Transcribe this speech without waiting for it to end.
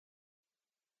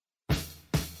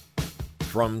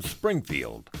From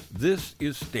Springfield, this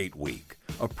is State Week,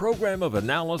 a program of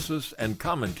analysis and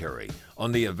commentary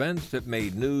on the events that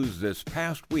made news this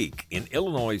past week in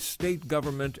Illinois state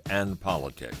government and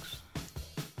politics.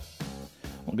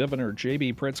 Well, Governor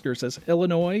J.B. Pritzker says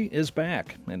Illinois is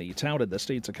back, and he touted the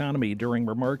state's economy during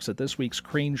remarks at this week's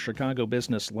Crane Chicago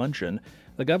Business Luncheon.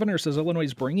 The governor says Illinois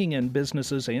is bringing in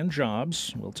businesses and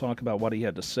jobs. We'll talk about what he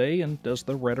had to say and does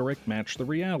the rhetoric match the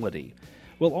reality.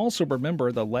 We'll also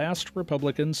remember the last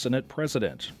Republican Senate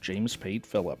president, James Pate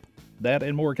Phillip. That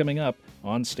and more coming up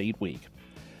on State Week.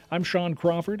 I'm Sean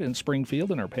Crawford in Springfield,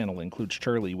 and our panel includes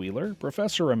Charlie Wheeler,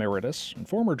 Professor Emeritus and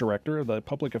former Director of the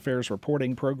Public Affairs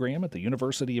Reporting Program at the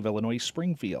University of Illinois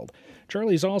Springfield.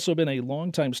 Charlie's also been a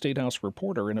longtime State House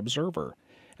reporter and observer.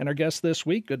 And our guest this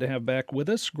week, good to have back with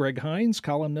us, Greg Hines,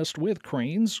 columnist with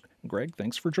Cranes. Greg,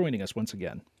 thanks for joining us once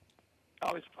again.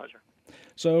 Always a pleasure.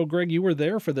 So, Greg, you were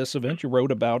there for this event. You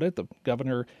wrote about it. The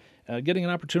governor getting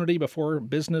an opportunity before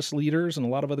business leaders and a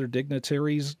lot of other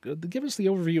dignitaries. Give us the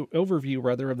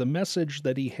overview of the message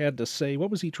that he had to say. What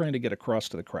was he trying to get across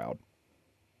to the crowd?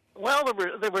 Well,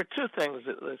 there were two things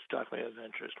that struck me as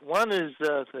interest. One is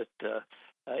that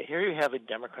here you have a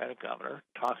Democratic governor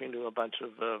talking to a bunch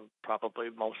of probably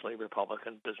mostly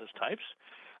Republican business types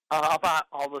about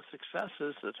all the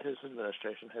successes that his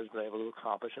administration has been able to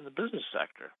accomplish in the business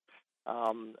sector.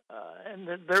 And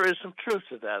there is some truth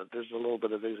to that. There's a little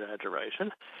bit of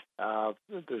exaggeration.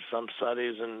 There's some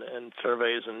studies and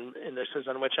surveys and indices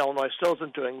on which Illinois still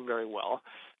isn't doing very well.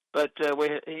 But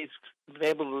he's been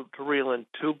able to reel in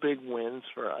two big wins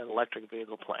for electric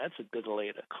vehicle plants, admittedly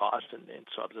at a cost in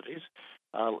subsidies,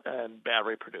 and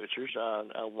battery producers.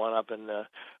 One up in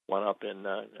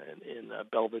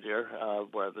Belvedere,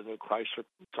 where the new Chrysler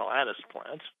Stellantis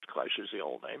plant, Chrysler's the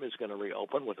old name, is going to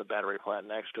reopen with a battery plant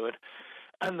next to it.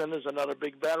 And then there's another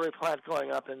big battery plant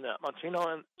going up in Montino,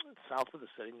 and south of the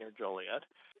city near Joliet.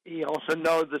 He also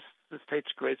knows the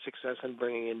state's great success in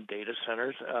bringing in data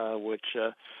centers, which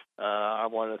are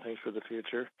one of the things for the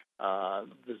future.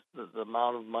 The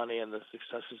amount of money and the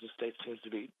successes the state seems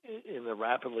to be in the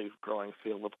rapidly growing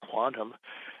field of quantum.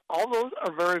 All those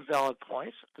are very valid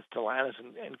points. The Stellantis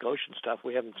and Goshen stuff,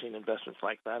 we haven't seen investments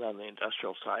like that on the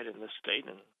industrial side in this state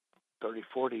in 30,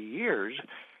 40 years.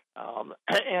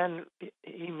 And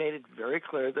he made it very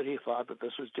clear that he thought that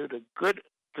this was due to good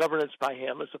governance by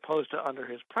him as opposed to under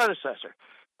his predecessor,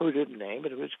 who didn't name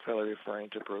it. It was clearly referring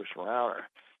to Bruce Rauner.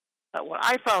 What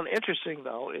I found interesting,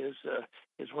 though, is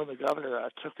when the governor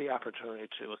took the opportunity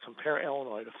to compare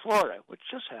Illinois to Florida, which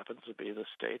just happens to be the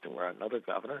state where another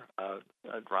governor,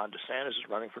 Ron DeSantis, is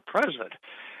running for president.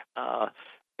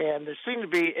 And there seemed to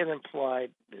be an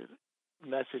implied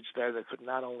message there that could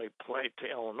not only play to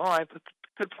Illinois, but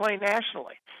could play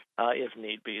nationally, if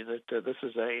need be, that this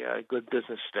is a good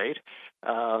business state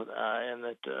and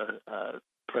that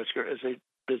Pritzker is a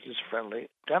business-friendly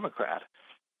Democrat.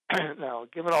 Now,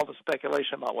 given all the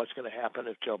speculation about what's going to happen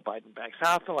if Joe Biden backs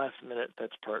out the last minute,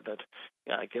 that's pertinent.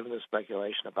 Given the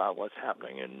speculation about what's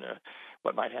happening and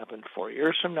what might happen 4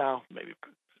 years from now, maybe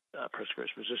Pritzker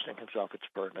is positioning himself, it's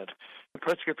pertinent. The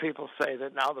Pritzker people say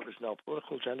that now there is no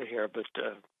political agenda here, but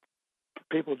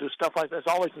people do stuff like this,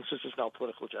 always insist there's no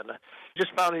political agenda.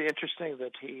 Just found it interesting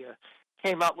that he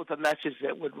came out with a message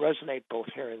that would resonate both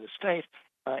here in the state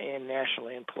and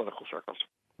nationally in political circles.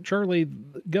 Charlie,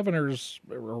 governors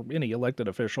or any elected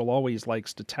official always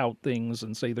likes to tout things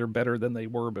and say they're better than they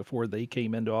were before they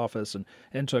came into office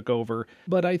and took over.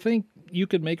 But I think you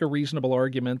could make a reasonable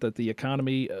argument that the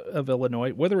economy of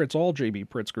Illinois, whether it's all J.B.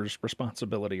 Pritzker's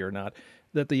responsibility or not,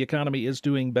 that the economy is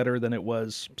doing better than it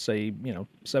was, say,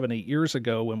 7-8 years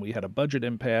ago when we had a budget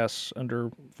impasse under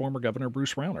former Governor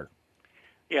Bruce Rauner.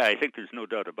 Yeah, I think there's no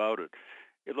doubt about it.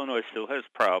 Illinois still has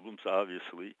problems,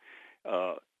 obviously,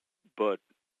 but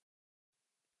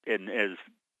and as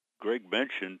Greg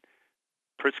mentioned,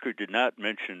 Pritzker did not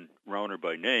mention Rauner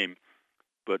by name,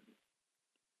 but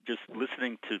just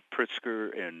listening to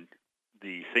Pritzker and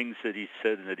the things that he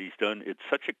said and that he's done, it's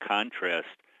such a contrast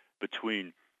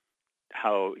between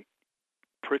how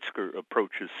Pritzker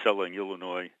approaches selling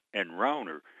Illinois and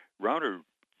Rauner. Rauner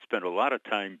spent a lot of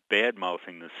time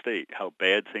bad-mouthing the state, how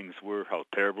bad things were, how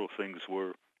terrible things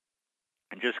were,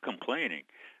 and just complaining.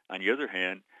 On the other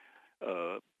hand,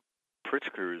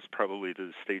 Pritzker is probably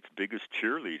the state's biggest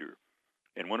cheerleader.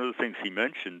 And one of the things he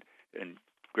mentioned, and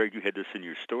Greg, you had this in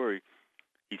your story,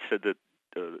 he said that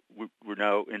we're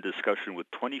now in discussion with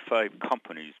 25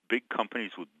 companies, big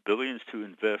companies with billions to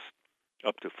invest,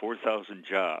 up to 4,000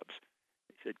 jobs.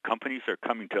 He said companies are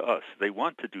coming to us. They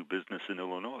want to do business in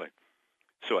Illinois.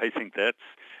 So I think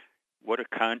what a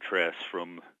contrast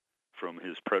from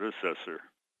his predecessor.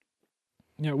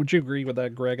 Yeah, would you agree with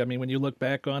that, Greg? I mean, when you look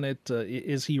back on it,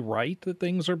 is he right that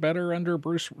things are better under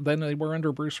Bruce than they were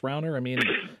under Bruce Rauner? I mean,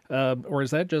 or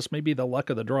is that just maybe the luck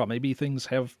of the draw? Maybe things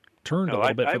have turned a No,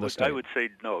 little bit for the I state. would say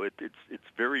no. It's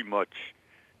very much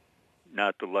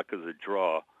not the luck of the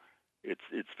draw. It's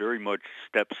very much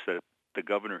steps that the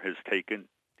governor has taken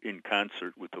in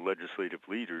concert with the legislative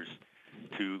leaders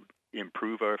to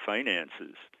improve our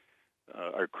finances.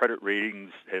 Our credit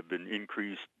ratings have been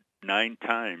increased 9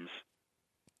 times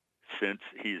since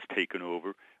he has taken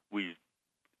over. We've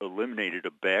eliminated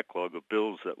a backlog of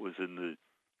bills that was in the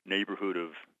neighborhood of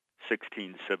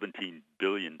 $16-17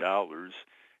 billion,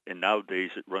 and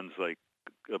nowadays it runs like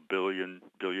 $1 billion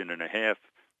and a half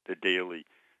the daily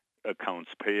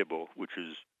accounts payable, which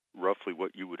is roughly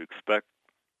what you would expect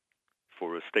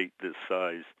for a state this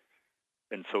size.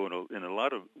 And so in a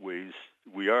lot of ways,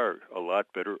 we are a lot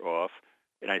better off.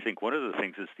 And I think one of the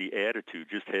things is the attitude,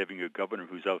 just having a governor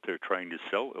who's out there trying to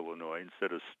sell Illinois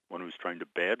instead of one who's trying to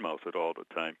badmouth it all the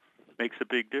time, makes a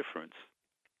big difference.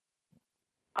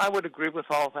 I would agree with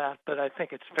all that, but I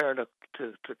think it's fair to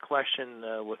question,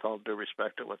 with all due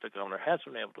respect to what the governor has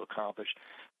been able to accomplish,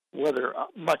 whether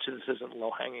much of this isn't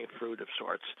low-hanging fruit of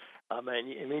sorts. I mean,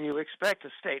 you expect a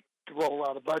state to roll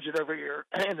out a budget every year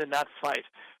and then not fight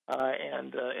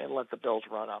and let the bills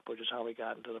run up, which is how we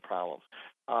got into the problems.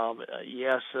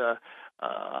 Yes,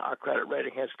 our credit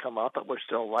rating has come up, but we're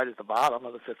still right at the bottom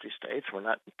of the 50 states. We're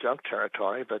not in junk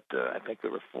territory, but I think we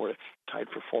were tied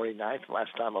for 49th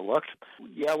last time I looked.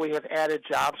 Yeah, we have added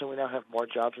jobs, and we now have more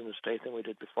jobs in the state than we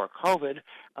did before COVID,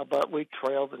 but we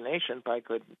trailed the nation by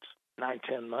good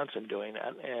 9-10 months in doing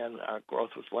that, and our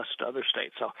growth was less to other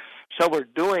states. So we're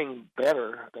doing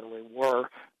better than we were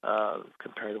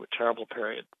compared to a terrible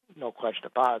period. No question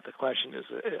about it. The question is,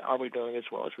 are we doing as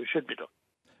well as we should be doing?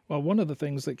 Well, one of the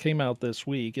things that came out this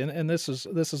week, and this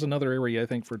is another area I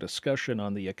think for discussion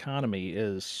on the economy,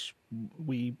 is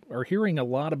we are hearing a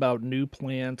lot about new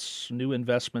plants, new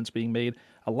investments being made.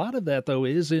 A lot of that, though,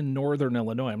 is in northern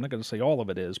Illinois. I'm not going to say all of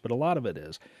it is, but a lot of it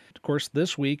is. Of course,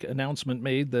 this week, announcement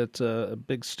made that a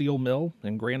big steel mill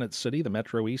in Granite City, the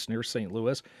Metro East near St.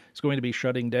 Louis, is going to be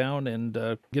shutting down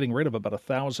and getting rid of about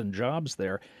 1,000 jobs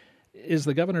there. Is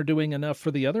the governor doing enough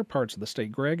for the other parts of the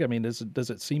state, Greg? I mean, does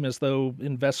it seem as though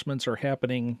investments are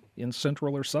happening in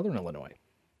central or southern Illinois?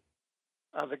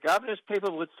 The governor's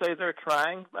people would say they're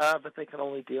trying, but they can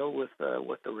only deal with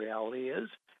what the reality is.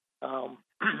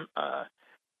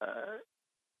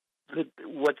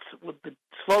 What the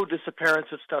slow disappearance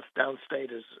of stuff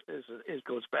downstate is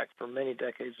goes back for many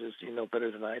decades, as you know better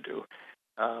than I do.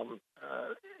 And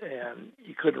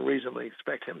you couldn't reasonably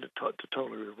expect him to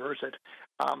totally reverse it.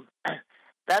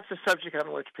 That's a subject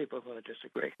on which people are going to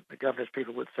disagree. The governor's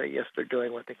people would say, yes, they're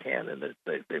doing what they can, and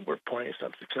they were pointing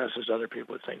some successes. Other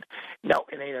people would say, no,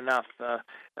 it ain't enough.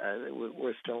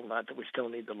 We still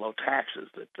need the low taxes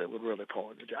that would really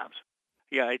pull in the jobs.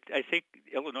 Yeah, I think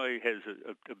Illinois has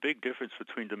a big difference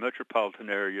between the metropolitan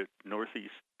area,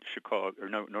 northeast Chicago, or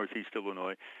no, northeast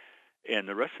Illinois, and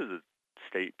the rest of the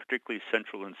state, particularly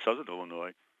central and southern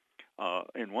Illinois.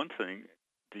 And one thing,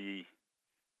 the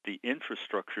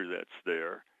infrastructure that's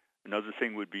there. Another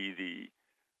thing would be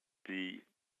the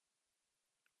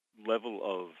level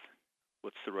of,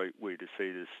 what's the right way to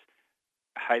say this,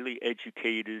 highly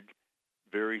educated,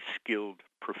 very skilled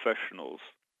professionals.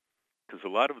 Because a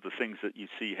lot of the things that you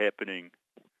see happening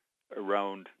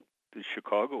around the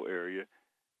Chicago area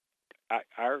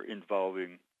are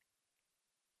involving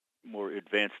more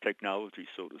advanced technology,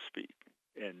 so to speak.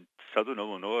 And Southern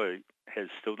Illinois has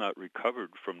still not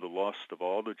recovered from the loss of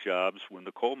all the jobs when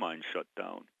the coal mine shut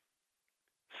down.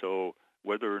 So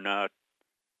whether or not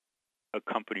a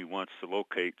company wants to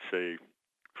locate, say,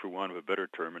 for want of a better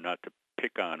term, and not to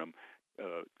pick on them,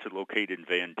 to locate in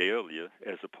Vandalia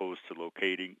as opposed to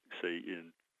locating, say,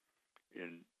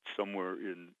 in somewhere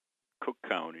in Cook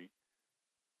County,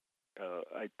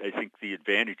 I think the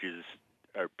advantages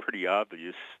are pretty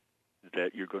obvious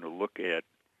that you're going to look at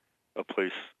a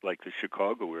place like the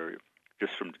Chicago area,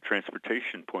 just from the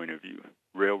transportation point of view,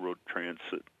 railroad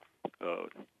transit.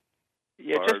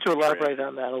 Just to elaborate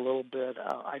on that a little bit,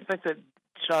 I think that,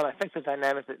 Sean, the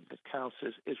dynamic that counts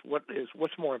is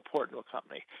what's more important to a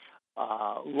company.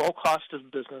 Low cost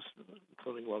of business,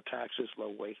 including low taxes, low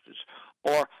wages,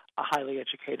 or a highly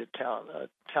educated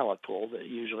talent pool that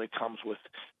usually comes with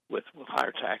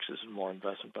higher taxes and more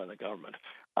investment by the government.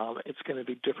 It's going to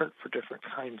be different for different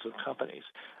kinds of companies.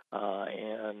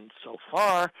 And so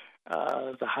far,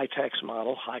 the high tax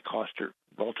model, high cost or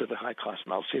relatively high cost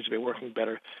model seems to be working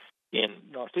better in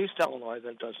Northeast Illinois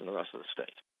than it does in the rest of the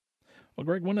state. Well,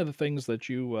 Greg, one of the things that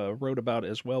you wrote about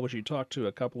as well was you talked to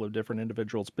a couple of different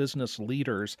individuals, business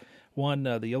leaders. One,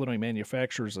 the Illinois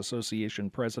Manufacturers Association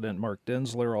president Mark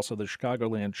Denzler, also the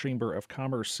Chicagoland Chamber of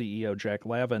Commerce CEO Jack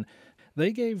Lavin.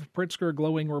 They gave Pritzker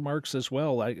glowing remarks as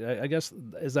well. I guess,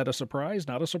 is that a surprise?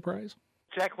 Not a surprise?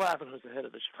 Jack Lavin, who's the head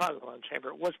of the Chicagoland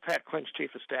Chamber, was Pat Quinn's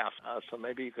chief of staff, so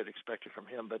maybe you could expect it from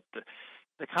him. But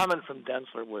the comment from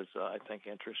Denzler was, I think,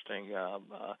 interesting.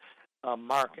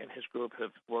 Mark and his group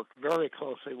have worked very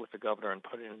closely with the governor in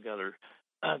putting together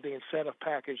the incentive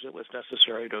package that was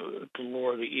necessary to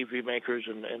lure the EV makers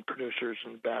and producers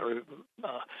and battery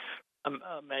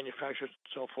manufacturers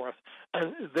and so forth.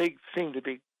 And they seem to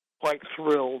be quite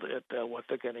thrilled at what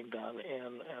they're getting done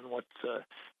and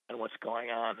what's going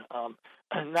on.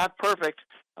 Not perfect,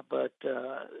 but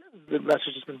the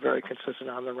message has been very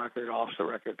consistent on the record, off the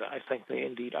record. I think they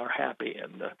indeed are happy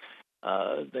and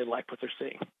they like what they're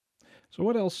seeing. So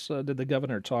what else did the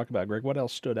governor talk about, Greg? What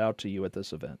else stood out to you at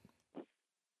this event?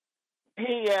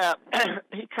 He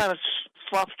he kind of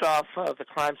sloughed off the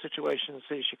crime situation in the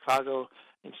city of Chicago,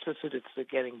 insisted it's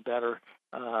getting better.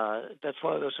 That's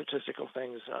one of those statistical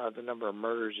things. The number of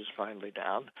murders is finally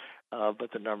down,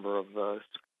 but the number of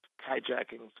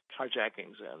hijackings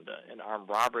and armed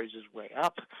robberies is way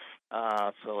up.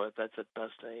 So that's at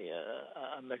best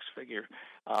a mixed figure.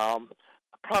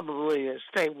 Probably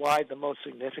statewide, the most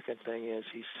significant thing is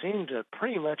he seemed to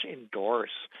pretty much endorse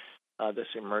this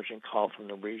emerging call from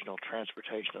the Regional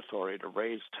Transportation Authority to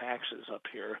raise taxes up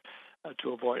here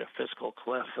to avoid a fiscal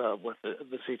cliff with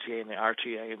the CTA and the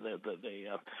RTA.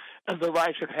 And the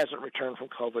ridership hasn't returned from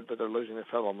COVID, but they're losing the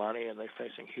federal money, and they're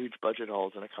facing huge budget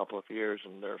holes in a couple of years,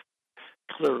 and they're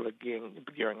clearly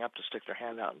gearing up to stick their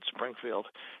hand out in Springfield.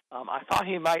 I thought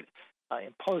he might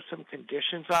impose some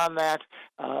conditions on that,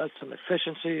 some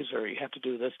efficiencies, or you have to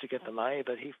do this to get the money,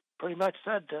 but he pretty much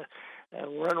said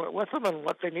we're in with them, and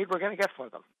what they need we're going to get for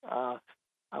them.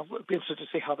 I'll be interested to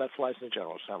see how that flies in the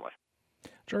General Assembly.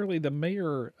 Charlie, the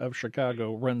mayor of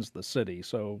Chicago runs the city,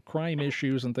 so crime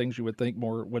issues and things you would think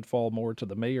more would fall more to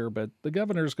the mayor, but the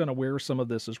governor's going to wear some of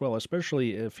this as well,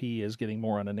 especially if he is getting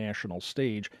more on a national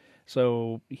stage.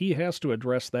 So he has to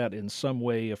address that in some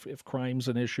way if crime's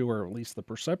an issue, or at least the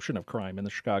perception of crime in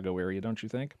the Chicago area, don't you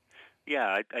think?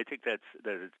 Yeah, I think that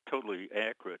is totally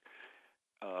accurate.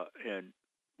 And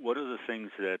one of the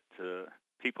things that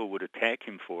people would attack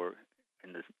him for,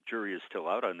 and the jury is still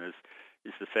out on this,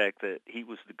 is the fact that he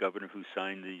was the governor who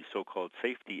signed the so-called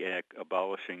Safety Act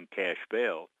abolishing cash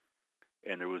bail.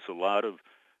 And there was a lot of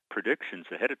predictions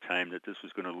ahead of time that this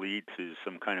was going to lead to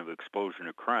some kind of explosion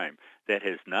of crime. That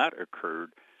has not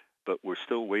occurred, but we're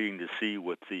still waiting to see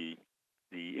what the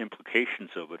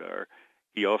implications of it are.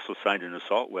 He also signed an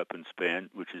assault weapons ban,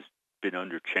 which has been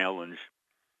under challenge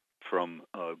from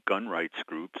gun rights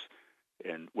groups,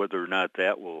 and whether or not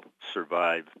that will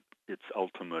survive its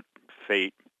ultimate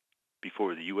fate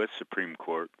before the U.S. Supreme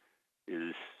Court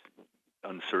is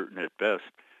uncertain at best.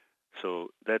 So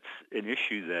that's an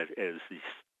issue that, as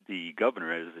the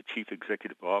governor, as the chief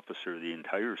executive officer of the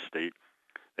entire state,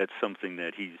 that's something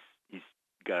that he's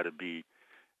got to be,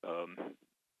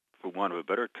 for want of a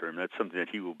better term, that's something that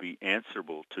he will be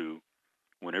answerable to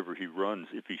whenever he runs.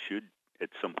 If he should, at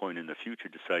some point in the future,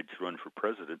 decide to run for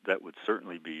president, that would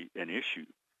certainly be an issue.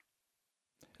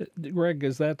 Greg,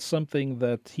 is that something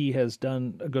that he has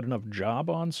done a good enough job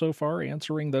on so far,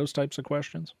 answering those types of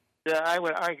questions? Yeah, I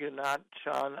would argue not,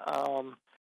 Sean.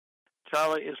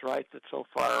 Charlie is right that so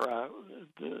far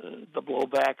the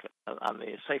blowback on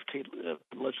the safety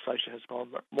legislation has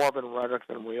more been rhetoric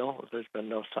than real. There's been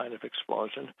no sign of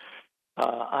explosion.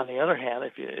 On the other hand,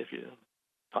 if you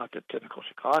talk to typical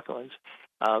Chicagoans,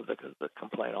 the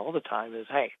complaint all the time is,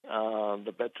 hey,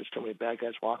 there's too many bad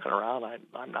guys walking around.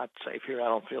 I'm not safe here. I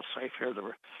don't feel safe here. There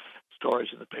were stories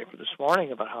in the paper this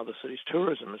morning about how the city's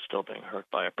tourism is still being hurt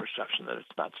by a perception that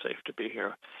it's not safe to be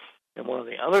here. And one of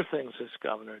the other things this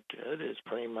governor did is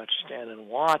pretty much stand and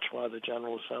watch while the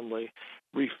General Assembly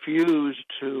refused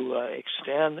to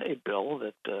extend a bill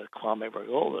that Kwame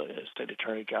Burgell, the state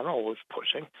attorney general, was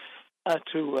pushing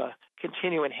to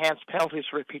continue enhanced penalties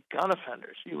for repeat gun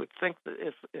offenders. You would think that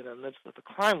if in the midst of the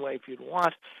crime wave, you'd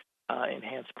want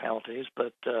enhanced penalties,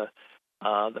 but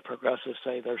the progressives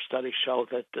say their studies show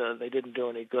that they didn't do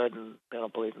any good, and they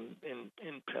don't believe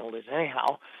in penalties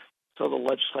anyhow. So the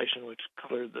legislation, which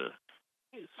cleared the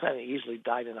Senate, easily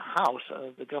died in the House.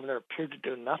 The governor appeared to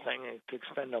do nothing to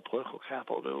expend no political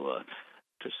capital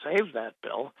to save that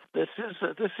bill. This is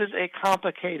a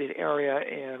complicated area,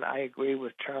 and I agree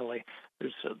with Charlie.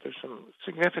 There's some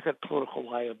significant political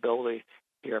liability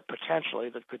here potentially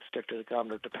that could stick to the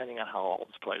governor, depending on how all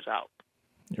this plays out.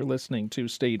 You're listening to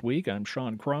State Week. I'm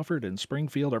Sean Crawford in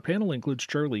Springfield. Our panel includes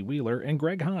Charlie Wheeler and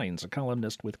Greg Hines, a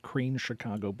columnist with Crane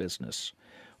Chicago Business.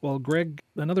 Well, Greg,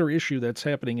 another issue that's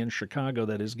happening in Chicago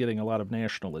that is getting a lot of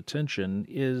national attention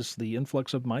is the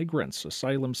influx of migrants,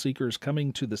 asylum seekers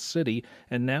coming to the city.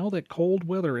 And now that cold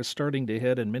weather is starting to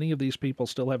hit and many of these people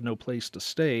still have no place to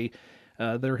stay,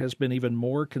 there has been even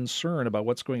more concern about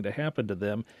what's going to happen to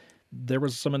them. There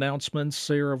was some announcements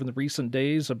here over the recent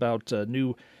days about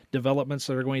new developments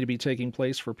that are going to be taking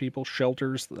place for people,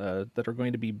 shelters that are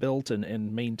going to be built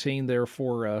and maintained there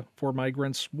for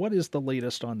migrants. What is the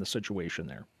latest on the situation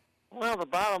there? Well, the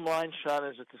bottom line, Sean,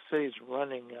 is that the city's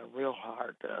running real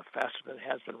hard, faster than it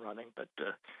has been running, but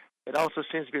it also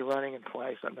seems to be running in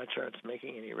place. I'm not sure it's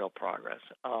making any real progress.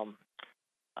 On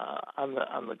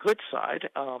the good side,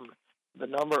 the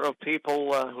number of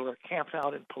people who are camped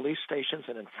out in police stations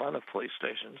and in front of police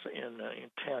stations in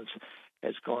tents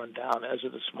has gone down. As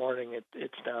of this morning,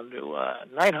 it's down to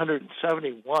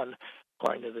 971,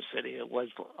 according to the city. It was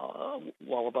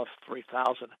well above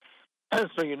 3,000.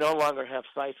 So you no longer have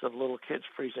sights of little kids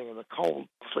freezing in the cold,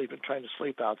 trying to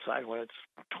sleep outside when it's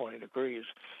 20 degrees.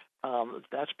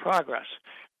 That's progress.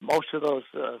 Most of those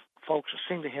folks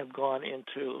seem to have gone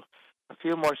into a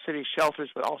few more city shelters,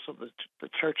 but also the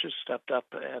churches stepped up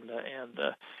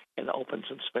and opened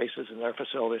some spaces in their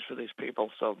facilities for these people.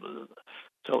 So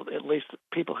at least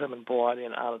people have been brought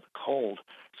in out of the cold.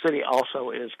 City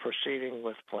also is proceeding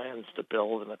with plans to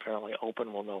build and apparently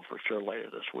open. We'll know for sure later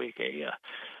this week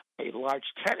a large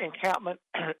tent encampment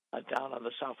down on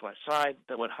the southwest side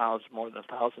that would house more than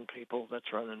 1,000 people.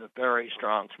 That's run into very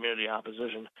strong community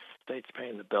opposition. State's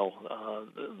paying the bill.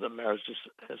 The mayor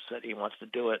has said he wants to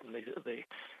do it, and they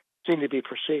seem to be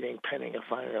proceeding pending a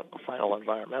final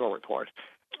environmental report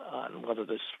on whether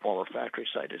this former factory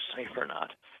site is safe or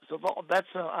not. So that's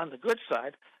on the good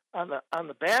side. On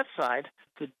the bad side,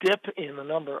 the dip in the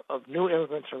number of new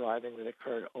immigrants arriving that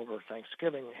occurred over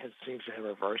Thanksgiving seems to have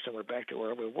reversed, and we're back to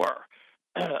where we were.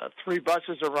 3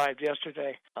 buses arrived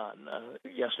yesterday,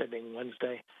 yesterday being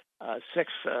Wednesday.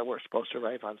 6 were supposed to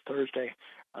arrive on Thursday.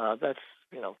 That's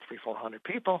 300-400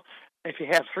 people. If you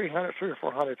have 300 or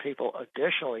 400 people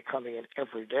additionally coming in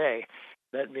every day,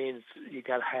 that means you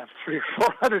got to have 300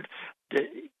 or 400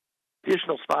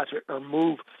 additional spots or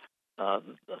move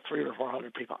 300 or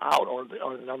 400 people out, or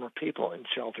the number of people in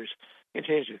shelters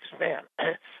continues to expand.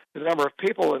 The number of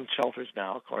people in shelters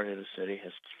now, according to the city,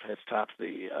 has topped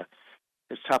the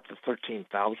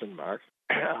 13,000 mark.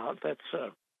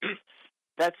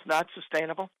 That's not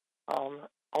sustainable.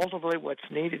 Ultimately, what's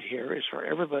needed here is for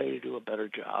everybody to do a better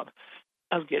job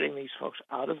of getting these folks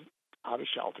out of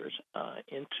shelters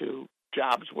into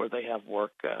jobs where they have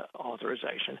work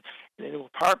authorization and into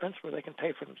apartments where they can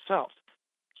pay for themselves.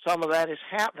 Some of that is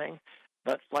happening,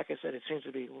 but like I said, it seems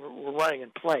to be we're running in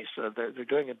place. They're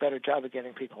doing a better job of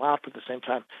getting people out, but at the same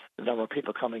time, the number of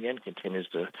people coming in continues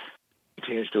to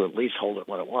at least hold it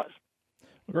what it was.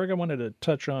 Greg, I wanted to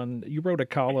touch on, you wrote a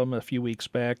column a few weeks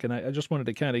back, and I just wanted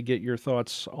to kind of get your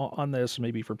thoughts on this,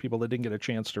 maybe for people that didn't get a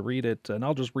chance to read it, and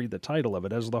I'll just read the title of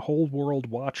it. As the whole world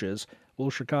watches,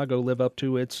 will Chicago live up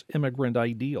to its immigrant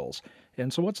ideals?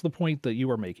 And so what's the point that you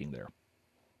were making there?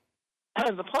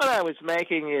 The point I was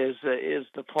making is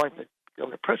the point that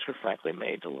Governor Pritzker, frankly,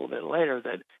 made a little bit later,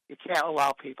 that you can't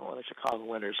allow people in the Chicago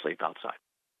winter to sleep outside.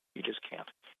 You just can't.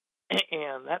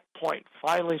 And that point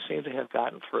finally seemed to have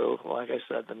gotten through. Like I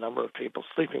said, the number of people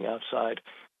sleeping outside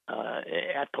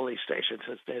at police stations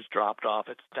has dropped off.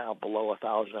 It's now below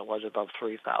 1,000. It was above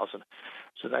 3,000.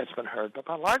 So that's been heard. But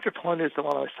my larger point is the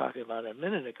one I was talking about a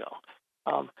minute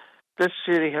ago. This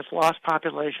city has lost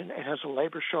population. It has a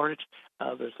labor shortage.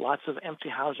 There's lots of empty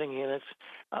housing units.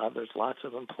 There's lots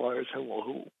of employers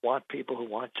who want people, who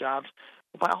want jobs.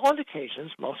 By all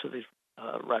indications, most of these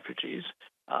refugees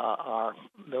are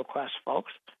middle-class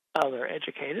folks. They're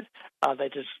educated. They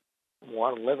just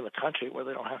want to live in a country where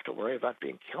they don't have to worry about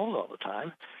being killed all the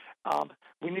time.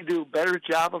 We need to do a better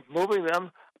job of moving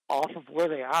them off of where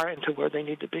they are into where they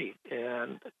need to be,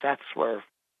 and that's where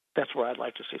I'd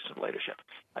like to see some leadership.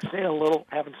 I've seen a little,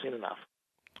 haven't seen enough.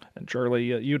 And Charlie,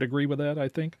 you'd agree with that, I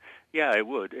think? Yeah, I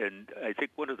would. And I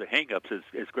think one of the hang-ups,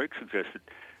 as Greg suggested,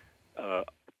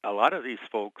 a lot of these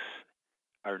folks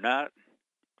are not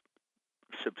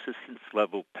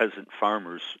subsistence-level peasant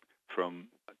farmers from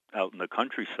out in the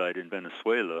countryside in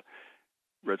Venezuela.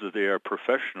 Rather, they are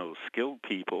professional, skilled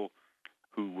people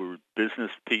who were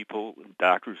business people,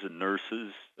 doctors and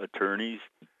nurses, attorneys,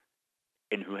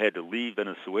 and who had to leave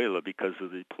Venezuela because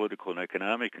of the political and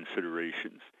economic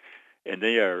considerations. And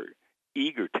they are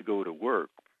eager to go to work.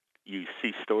 You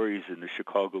see stories in the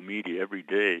Chicago media every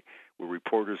day where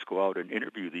reporters go out and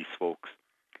interview these folks,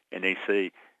 and they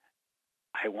say,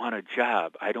 I want a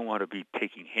job. I don't want to be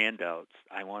taking handouts.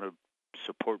 I want to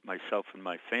support myself and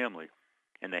my family.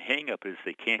 And the hang-up is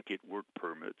they can't get work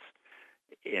permits.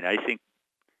 And I think,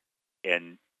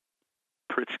 and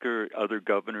Pritzker, other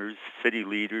governors, city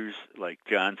leaders like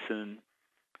Johnson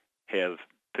have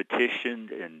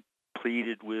petitioned and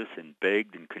pleaded with and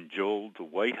begged and cajoled the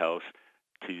White House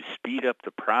to speed up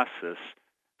the process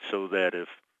so that if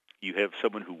you have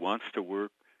someone who wants to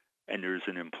work and there's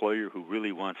an employer who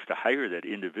really wants to hire that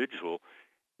individual,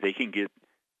 they can get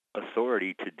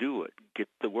authority to do it, get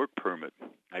the work permit.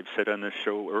 I've said on this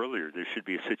show earlier, there should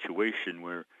be a situation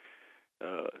where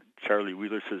Charlie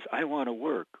Wheeler says, I want to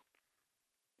work.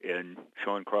 And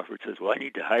Sean Crawford says, well, I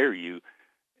need to hire you.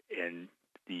 And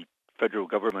the federal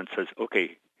government says,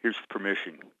 okay, here's the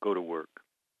permission, go to work.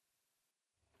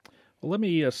 Well, let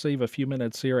me save a few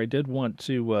minutes here. I did want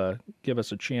to give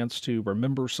us a chance to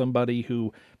remember somebody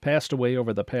who passed away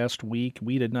over the past week.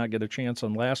 We did not get a chance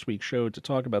on last week's show to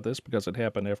talk about this because it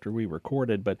happened after we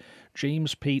recorded, but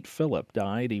James Pate Phillip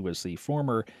died. He was the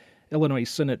former Illinois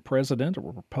Senate President, a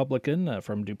Republican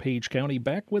from DuPage County,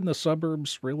 back when the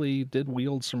suburbs really did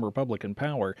wield some Republican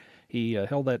power. He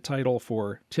held that title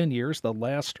for 10 years, the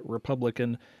last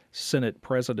Republican Senate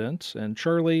President. And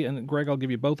Charlie and Greg, I'll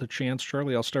give you both a chance.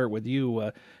 Charlie, I'll start with you.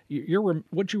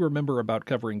 What you remember about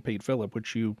covering Pate Phillip,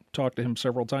 which you talked to him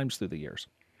several times through the years?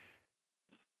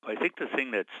 I think the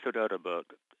thing that stood out about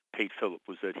Pate Phillip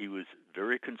was that he was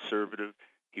very conservative.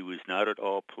 He was not at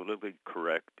all politically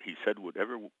correct. He said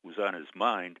whatever was on his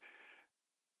mind.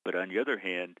 But on the other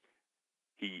hand,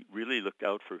 he really looked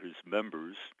out for his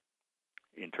members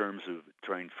in terms of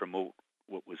trying to promote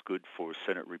what was good for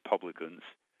Senate Republicans.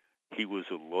 He was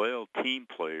a loyal team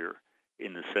player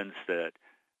in the sense that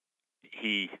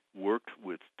he worked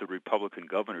with the Republican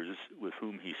governors with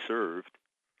whom he served.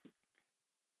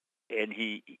 And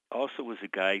he also was a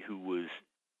guy who was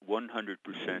 100%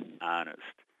 honest.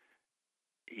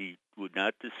 He would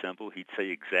not dissemble. He'd say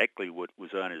exactly what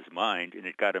was on his mind, and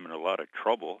it got him in a lot of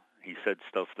trouble. He said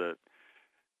stuff that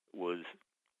was,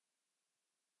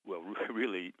 well,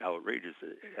 really outrageous.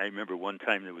 I remember one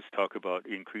time there was talk about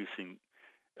increasing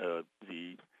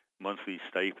the monthly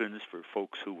stipends for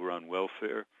folks who were on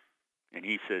welfare, and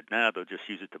he said, they'll just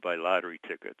use it to buy lottery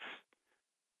tickets.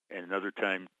 And another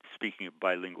time, speaking of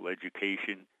bilingual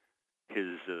education,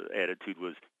 his attitude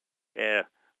was,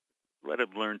 let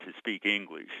them learn to speak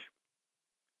English.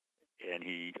 And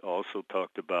he also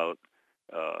talked about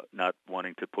not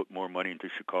wanting to put more money into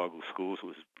Chicago schools,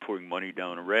 was pouring money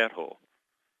down a rat hole.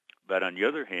 But on the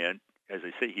other hand, as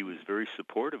I say, he was very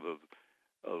supportive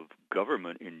of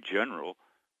government in general,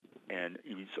 and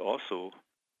he's also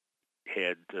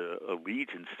had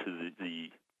allegiance to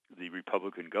the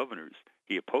Republican governors.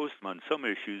 He opposed them on some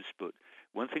issues, but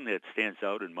one thing that stands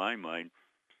out in my mind,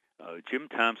 Jim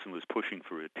Thompson was pushing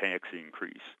for a tax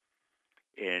increase,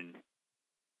 and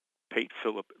Pate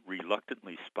Phillip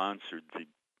reluctantly sponsored the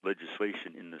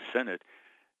legislation in the Senate,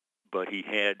 but he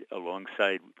had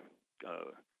alongside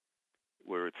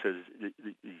where it says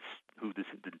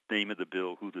the name of the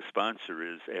bill, who the sponsor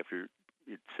is, after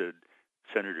it said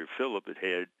Senator Phillip, it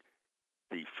had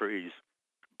the phrase,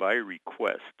 by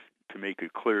request, to make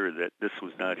it clear that this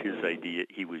was not his idea.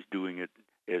 He was doing it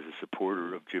as a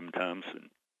supporter of Jim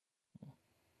Thompson.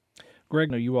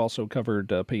 Greg, you also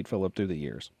covered Pate Phillip through the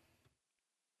years.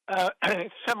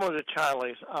 Similar to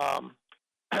Charlie's,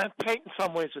 Pate in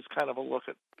some ways is kind of a look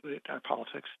at our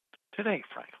politics today,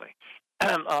 frankly.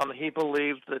 He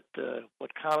believed that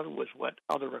what counted was what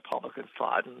other Republicans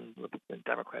thought, and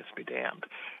Democrats be damned.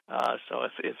 So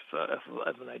if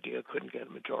an idea couldn't get a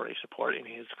majority support in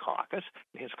his caucus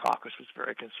was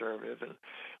very conservative and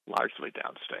largely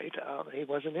downstate, he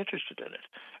wasn't interested in it.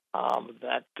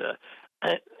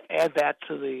 Add that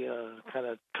to the kind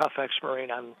of tough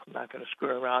ex-Marine, I'm not going to screw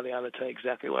around, I'm going to tell you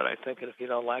exactly what I think, and if you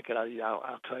don't like it,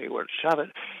 I'll tell you where to shove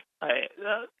it.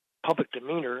 Public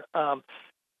demeanor.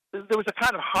 There was a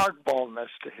kind of hardballness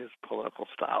to his political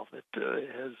style that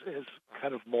has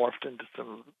kind of morphed into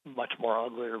some much more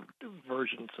uglier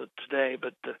versions of today,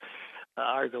 but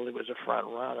arguably was a front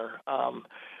runner.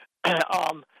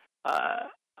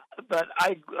 But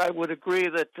I would agree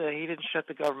that he didn't shut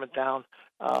the government down.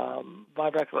 My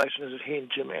recollection is that he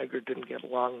and Jim Edgar didn't get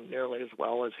along nearly as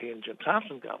well as he and Jim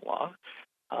Thompson got along.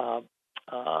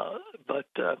 But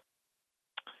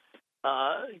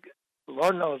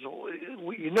Lord knows,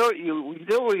 you know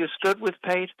where you stood with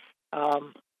Pate.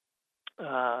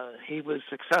 He was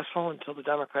successful until the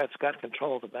Democrats got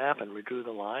control of the map and redrew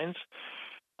the lines.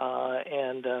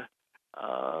 And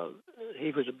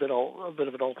He was a bit of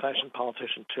an old-fashioned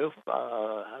politician too.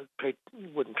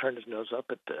 Wouldn't turn his nose up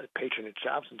at patronage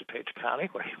jobs in DuPage County,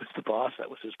 where he was the boss. That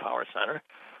was his power center.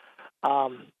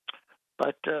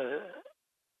 But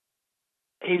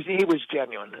he was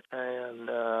genuine, and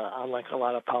unlike a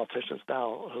lot of politicians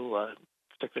now who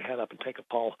stick their head up and take a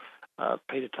poll,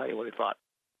 paid to tell you what he thought.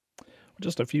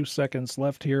 Just a few seconds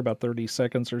left here, about 30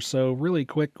 seconds or so. Really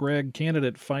quick, Greg,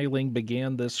 candidate filing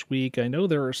began this week. I know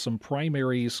there are some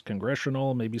primaries,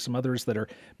 congressional, maybe some others that are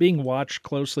being watched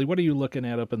closely. What are you looking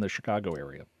at up in the Chicago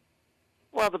area?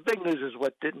 Well, the big news is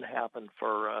what didn't happen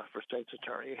for state's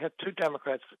attorney. You had two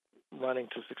Democrats running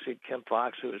to succeed Kim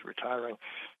Foxx, who is retiring.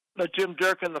 But Jim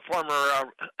Durkin, the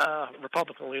former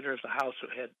Republican leader of the House, who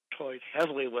had toyed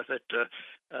heavily with it,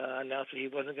 announced that he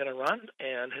wasn't going to run,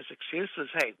 and his excuse is,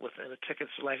 "Hey, with the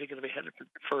tickets likely going to be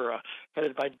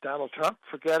headed by Donald Trump,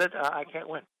 forget it. I can't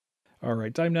win." All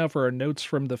right, time now for our notes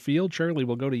from the field. Charlie,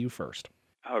 we'll go to you first.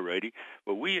 All righty.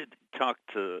 Well, we had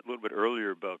talked a little bit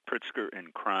earlier about Pritzker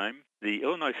and crime. The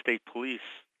Illinois State Police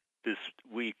this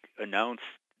week announced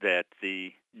that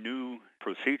the new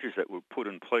procedures that were put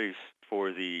in place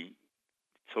for the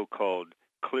so-called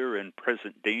clear and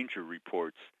present danger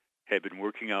reports have been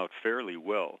working out fairly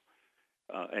well.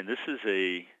 And this is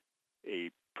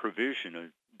a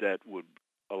provision that would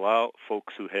allow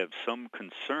folks who have some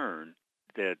concern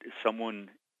that someone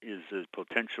is a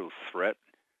potential threat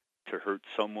to hurt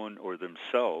someone or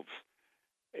themselves,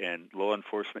 and law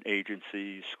enforcement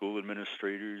agencies, school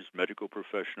administrators, medical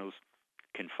professionals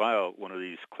can file one of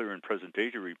these clear and present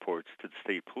danger reports to the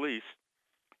state police,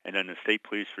 and then the state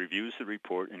police reviews the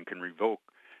report and can revoke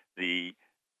the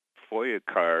FOIA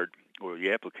card or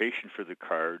the application for the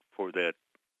card for that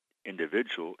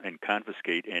individual and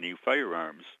confiscate any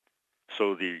firearms.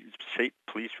 So the state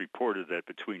police reported that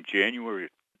between January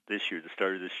this year, the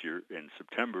start of this year, and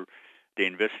September, they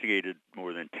investigated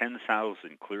more than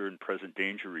 10,000 clear and present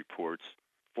danger reports.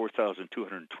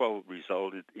 4,212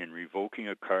 resulted in revoking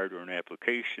a card or an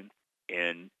application,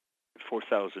 and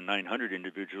 4,900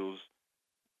 individuals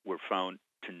were found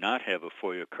to not have a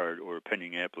FOIA card or a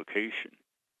pending application.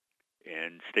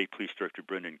 And State Police Director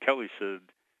Brendan Kelly said,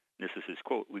 and this is his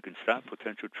quote, "We can stop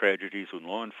potential tragedies when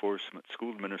law enforcement,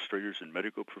 school administrators, and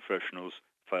medical professionals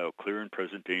file clear and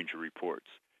present danger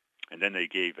reports." And then they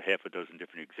gave half a dozen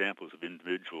different examples of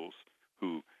individuals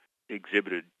who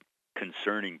exhibited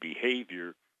concerning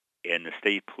behavior, and the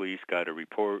state police got a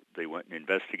report. They went and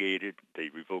investigated. They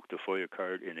revoked the FOIA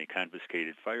card, and they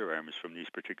confiscated firearms from these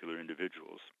particular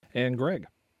individuals. And Greg?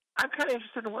 I'm kind of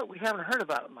interested in what we haven't heard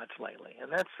about much lately,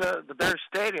 and that's the Bears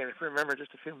Stadium. If you remember,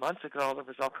 just a few months ago, there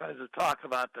was all kinds of talk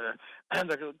about and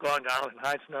they're going to Arlington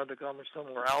Heights, no, they're going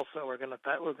somewhere else, so we're going to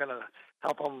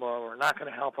help them, or we're not going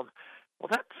to help them. Well,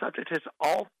 that subject has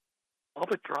all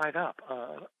but dried up,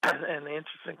 and the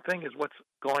interesting thing is what's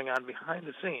going on behind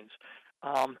the scenes.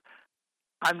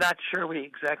 I'm not sure we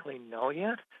exactly know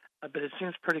yet, but it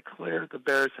seems pretty clear the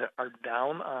Bears are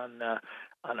down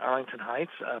on Arlington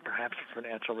Heights, perhaps for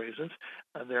financial reasons.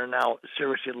 They're now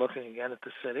seriously looking again at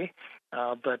the city,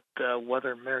 but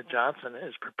whether Mayor Johnson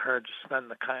is prepared to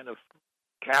spend the kind of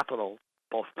capital,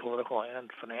 both political and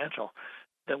financial,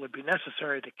 that would be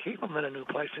necessary to keep them in a new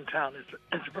place in town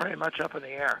is very much up in the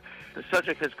air. The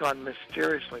subject has gone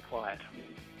mysteriously quiet.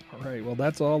 All right, well,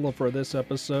 that's all for this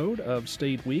episode of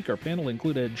State Week. Our panel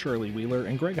included Charlie Wheeler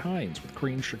and Greg Hines with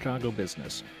Crane Chicago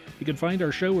Business. You can find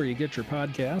our show where you get your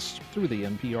podcasts through the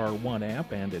NPR One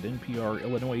app and at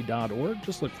nprillinois.org.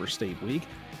 Just look for State Week.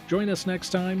 Join us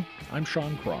next time. I'm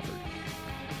Sean Crawford.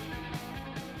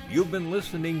 You've been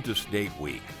listening to State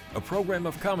Week, a program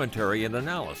of commentary and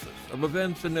analysis of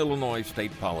events in Illinois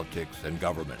state politics and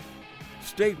government.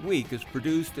 State Week is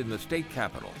produced in the state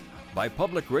capital by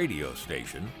public radio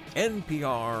station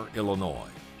NPR Illinois.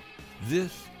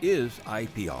 This is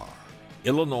IPR,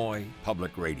 Illinois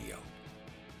Public Radio.